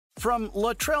From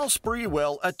Latrell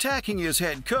Sprewell attacking his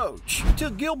head coach,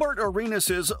 to Gilbert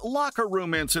Arenas' locker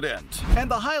room incident, and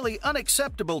the highly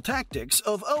unacceptable tactics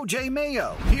of O.J.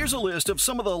 Mayo. Here's a list of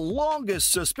some of the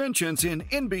longest suspensions in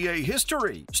NBA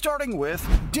history, starting with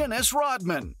Dennis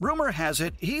Rodman. Rumor has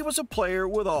it he was a player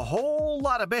with a whole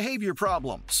lot of behavior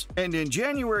problems, and in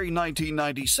January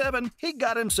 1997, he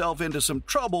got himself into some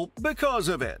trouble because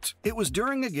of it. It was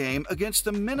during a game against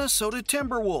the Minnesota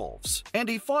Timberwolves, and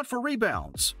he fought for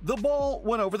rebounds. The ball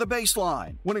went over the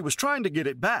baseline. When he was trying to get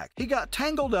it back, he got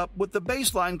tangled up with the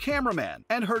baseline cameraman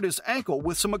and hurt his ankle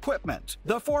with some equipment.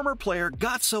 The former player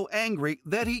got so angry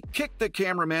that he kicked the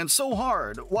cameraman so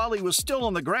hard while he was still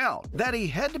on the ground that he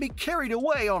had to be carried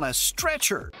away on a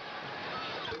stretcher.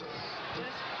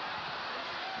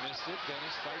 Missed it.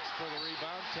 Dennis fights for the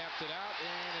rebound, tapped it out,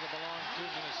 and it'll belong to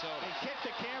Minnesota. He kicked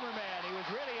the cameraman. He was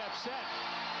really upset.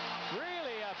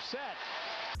 Really upset.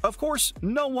 Of course,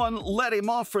 no one let him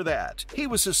off for that. He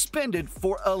was suspended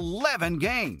for 11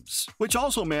 games, which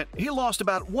also meant he lost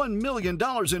about $1 million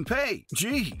in pay.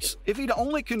 Jeez, if he'd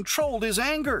only controlled his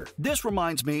anger. This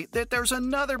reminds me that there's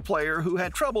another player who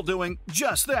had trouble doing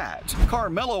just that.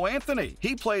 Carmelo Anthony.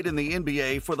 He played in the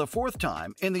NBA for the fourth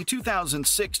time in the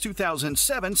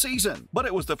 2006-2007 season, but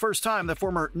it was the first time the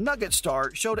former Nugget star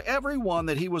showed everyone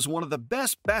that he was one of the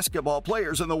best basketball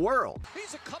players in the world.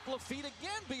 He's a couple of feet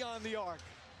again beyond the arc.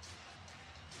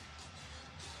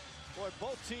 Boy,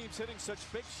 both teams hitting such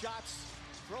big shots,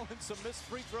 throwing some missed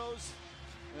free throws,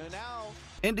 and now...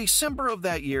 In December of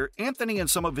that year, Anthony and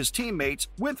some of his teammates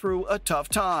went through a tough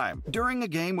time. During a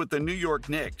game with the New York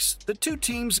Knicks, the two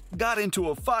teams got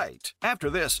into a fight. After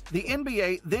this, the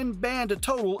NBA then banned a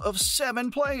total of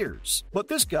 7 players. But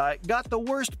this guy got the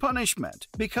worst punishment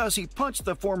because he punched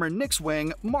the former Knicks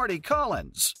wing, Marty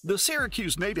Collins. The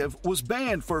Syracuse native was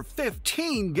banned for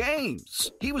 15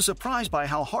 games. He was surprised by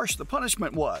how harsh the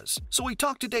punishment was, so he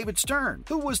talked to David Stern,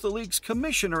 who was the league's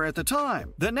commissioner at the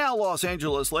time. The now Los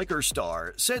Angeles Lakers star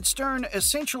said Stern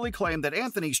essentially claimed that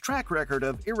Anthony's track record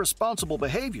of irresponsible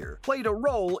behavior played a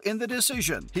role in the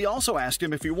decision. He also asked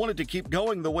him if he wanted to keep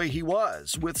going the way he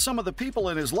was with some of the people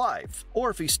in his life,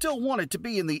 or if he still wanted to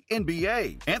be in the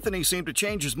NBA. Anthony seemed to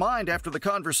change his mind after the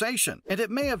conversation, and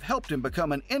it may have helped him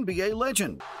become an NBA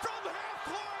legend. From half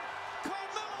court,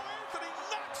 Carmelo Anthony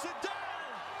knocks it down.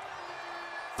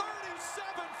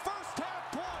 37 first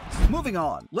half points. Moving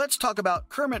on, let's talk about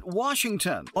Kermit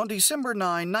Washington. On December 9,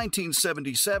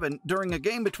 1977, during a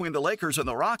game between the Lakers and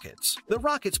the Rockets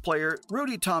player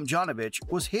Rudy Tomjanovich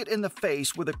was hit in the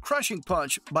face with a crushing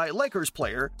punch by Lakers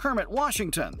player Kermit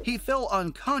Washington. He fell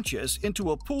unconscious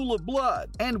into a pool of blood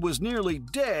and was nearly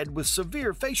dead with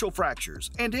severe facial fractures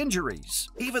and injuries.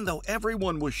 Even though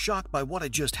everyone was shocked by what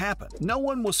had just happened, no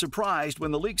one was surprised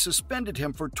when the league suspended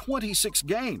him for 26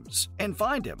 games and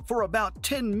fined him for about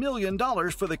 $10 million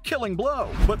for the killing blow.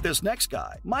 But this next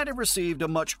guy might have received a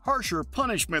much harsher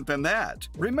punishment than that.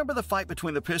 Remember the fight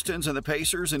between the Pistons and the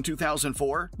Pacers in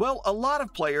 2004? Well, a lot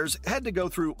of players had to go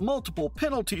through multiple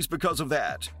penalties because of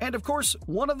that. And of course,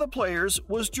 one of the players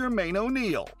was Jermaine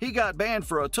O'Neal. He got banned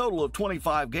for a total of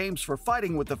 25 games for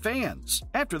fighting with the fans.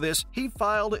 After this, he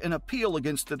filed an appeal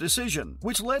against the decision,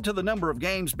 which led to the number of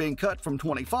games being cut from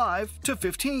 25 to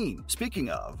 15. Speaking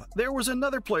of, there was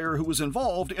another player who was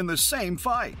involved in the same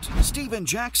fight, Steven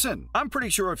Jackson. I'm pretty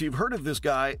sure if you've heard of this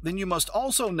guy, then you must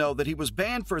also know that he was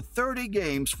banned for 30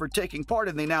 games for taking part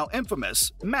in the now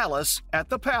infamous Malice at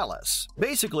the Palace.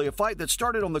 Basically, a fight that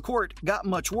started on the court got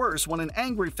much worse when an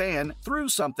angry fan threw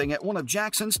something at one of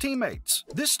Jackson's teammates.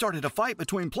 This started a fight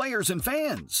between players and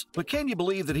fans. But can you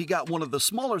believe that he got one of the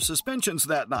smaller suspensions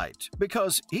that night?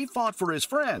 Because he fought for his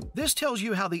friend. This tells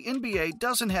you how the NBA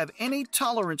doesn't have any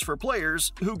tolerance for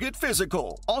players who get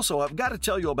physical. Also, I've got to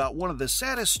tell you about one of the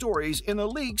saddest stories in the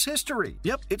league's history.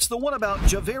 Yep, it's the one about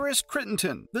Javaris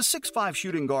Crittenton. The 6'5"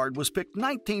 shooting guard was picked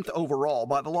 19th overall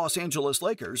by the Los Angeles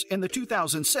Lakers in the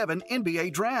 2007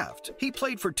 NBA draft. He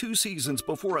played for 2 seasons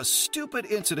before a stupid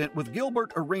incident with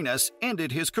Gilbert Arenas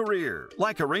ended his career.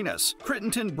 Like Arenas,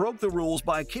 Crittenton broke the rules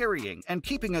by carrying and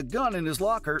keeping a gun in his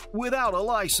locker without a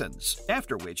license,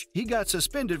 after which he got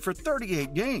suspended for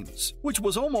 38 games, which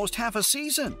was almost half a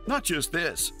season. Not just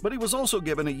this, but he was also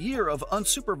given a year of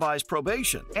unsupervised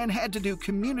probation and had to do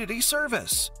community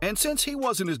service. And since he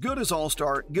wasn't as good as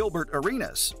All-Star Gilbert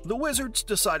Arenas, the Wizards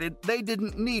decided they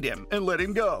didn't need him and let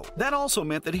him go. That also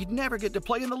meant that he'd never get to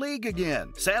play in the league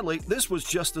again. Sadly, this was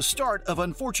just the start of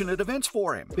unfortunate events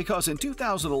for him, because in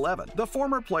 2011, the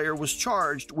former player was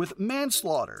charged with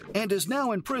manslaughter and is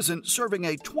now in prison serving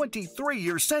a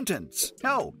 23-year sentence.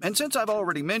 Oh, and since I've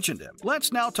already mentioned him,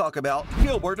 let's now talk about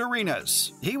Gilbert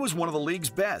Arenas. He was one of the league's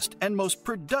best and most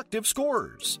productive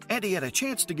scorers, and he had a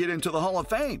chance to get into the Hall of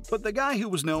Fame. But the guy who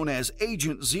was known as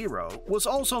Agent Zero was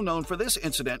also known for this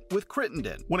incident with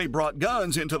Crittenden, when he brought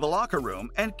guns into the locker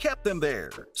room and kept them there.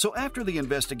 So after the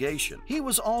investigation, he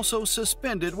was also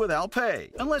suspended without pay.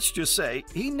 And let's just say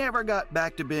he never got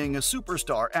back to being a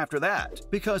superstar after that,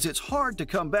 because it's hard to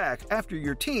come back after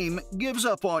your team gives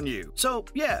up on you. So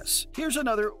yes, here's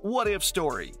another what-if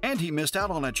story. And he missed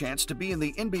out on a chance to be in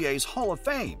the NBA's Hall of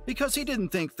Fame because he didn't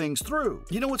think things through.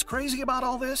 You know what's crazy about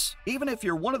all this? Even if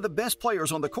you're one of the best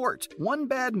players on the court, one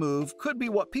bad move could be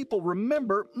what people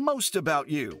remember most about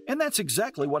you. And that's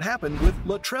exactly what happened with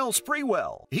Latrell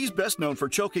Sprewell. He's best known for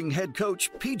choking head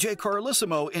coach PJ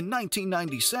Carlesimo in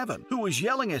 1997, who was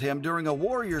yelling at him during a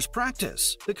Warriors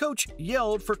practice. The coach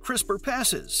yelled for crisper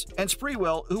passes, and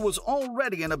Sprewell, who was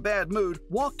already in a bad mood,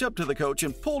 walked up to the coach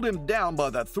and pulled him down by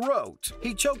the throat.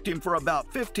 He choked him for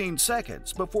about 15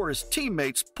 seconds before his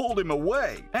teammates pulled him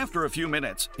away. After a few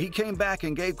minutes, he came back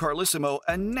and gave Carlesimo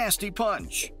a nasty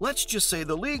punch. Let's just say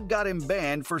the league got him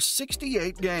banned for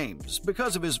 68 games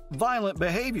because of his violent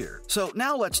behavior. So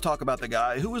now let's talk about the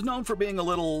guy who was known for being a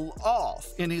little off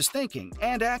in his thinking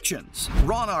and actions,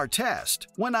 Ron Artest.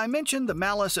 When I mentioned the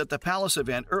Malice at the Palace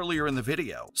event earlier in the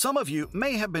video, some of you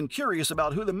may have been curious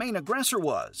about who the main aggressor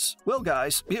was. Well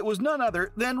guys, it was none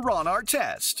other than Ron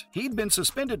Artest. He'd been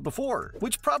suspended before,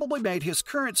 which probably made his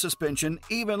current suspension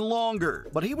even longer.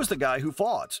 But he was the guy who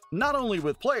fought, not only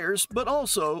with players, but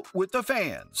also with the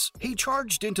fans. He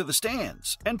charged into the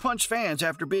stands and punched fans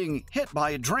after being hit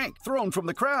by a drink thrown from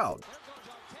the crowd.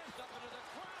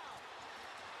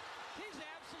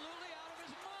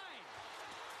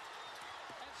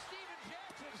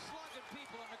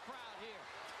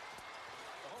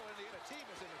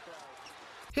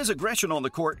 His aggression on the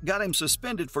court got him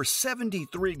suspended for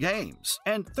 73 games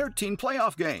and 13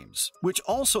 playoff games, which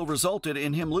also resulted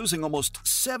in him losing almost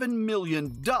 $7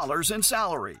 million in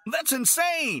salary. That's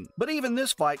insane! But even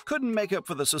this fight couldn't make up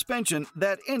for the suspension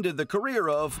that ended the career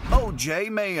of O.J.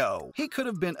 Mayo. He could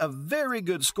have been a very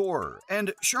good scorer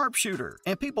and sharpshooter,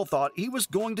 and people thought he was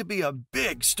going to be a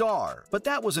big star. But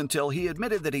that was until he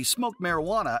admitted that he smoked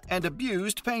marijuana and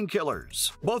abused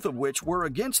painkillers, both of which were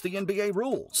against the NBA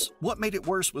rules. What made it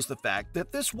worse was the fact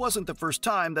that this wasn't the first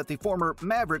time that the former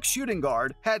Mavericks shooting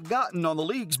guard had gotten on the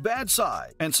league's bad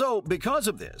side. And so, because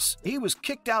of this, he was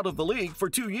kicked out of the league for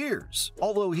 2 years,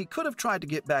 although he could have tried to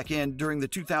get back in during the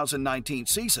 2019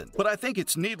 season. But I think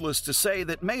it's needless to say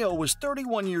that Mayo was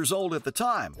 31 years old at the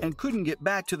time and couldn't get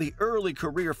back to the early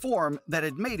career form that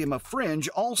had made him a fringe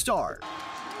all-star.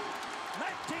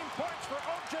 19 points for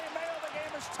O.J. Mayo. The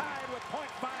game is tied with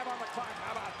 .5 on the clock.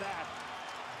 How about that?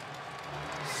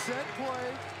 Set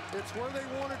play. It's where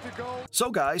they wanted to go.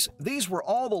 So guys, these were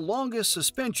all the longest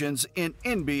suspensions in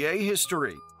NBA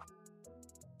history.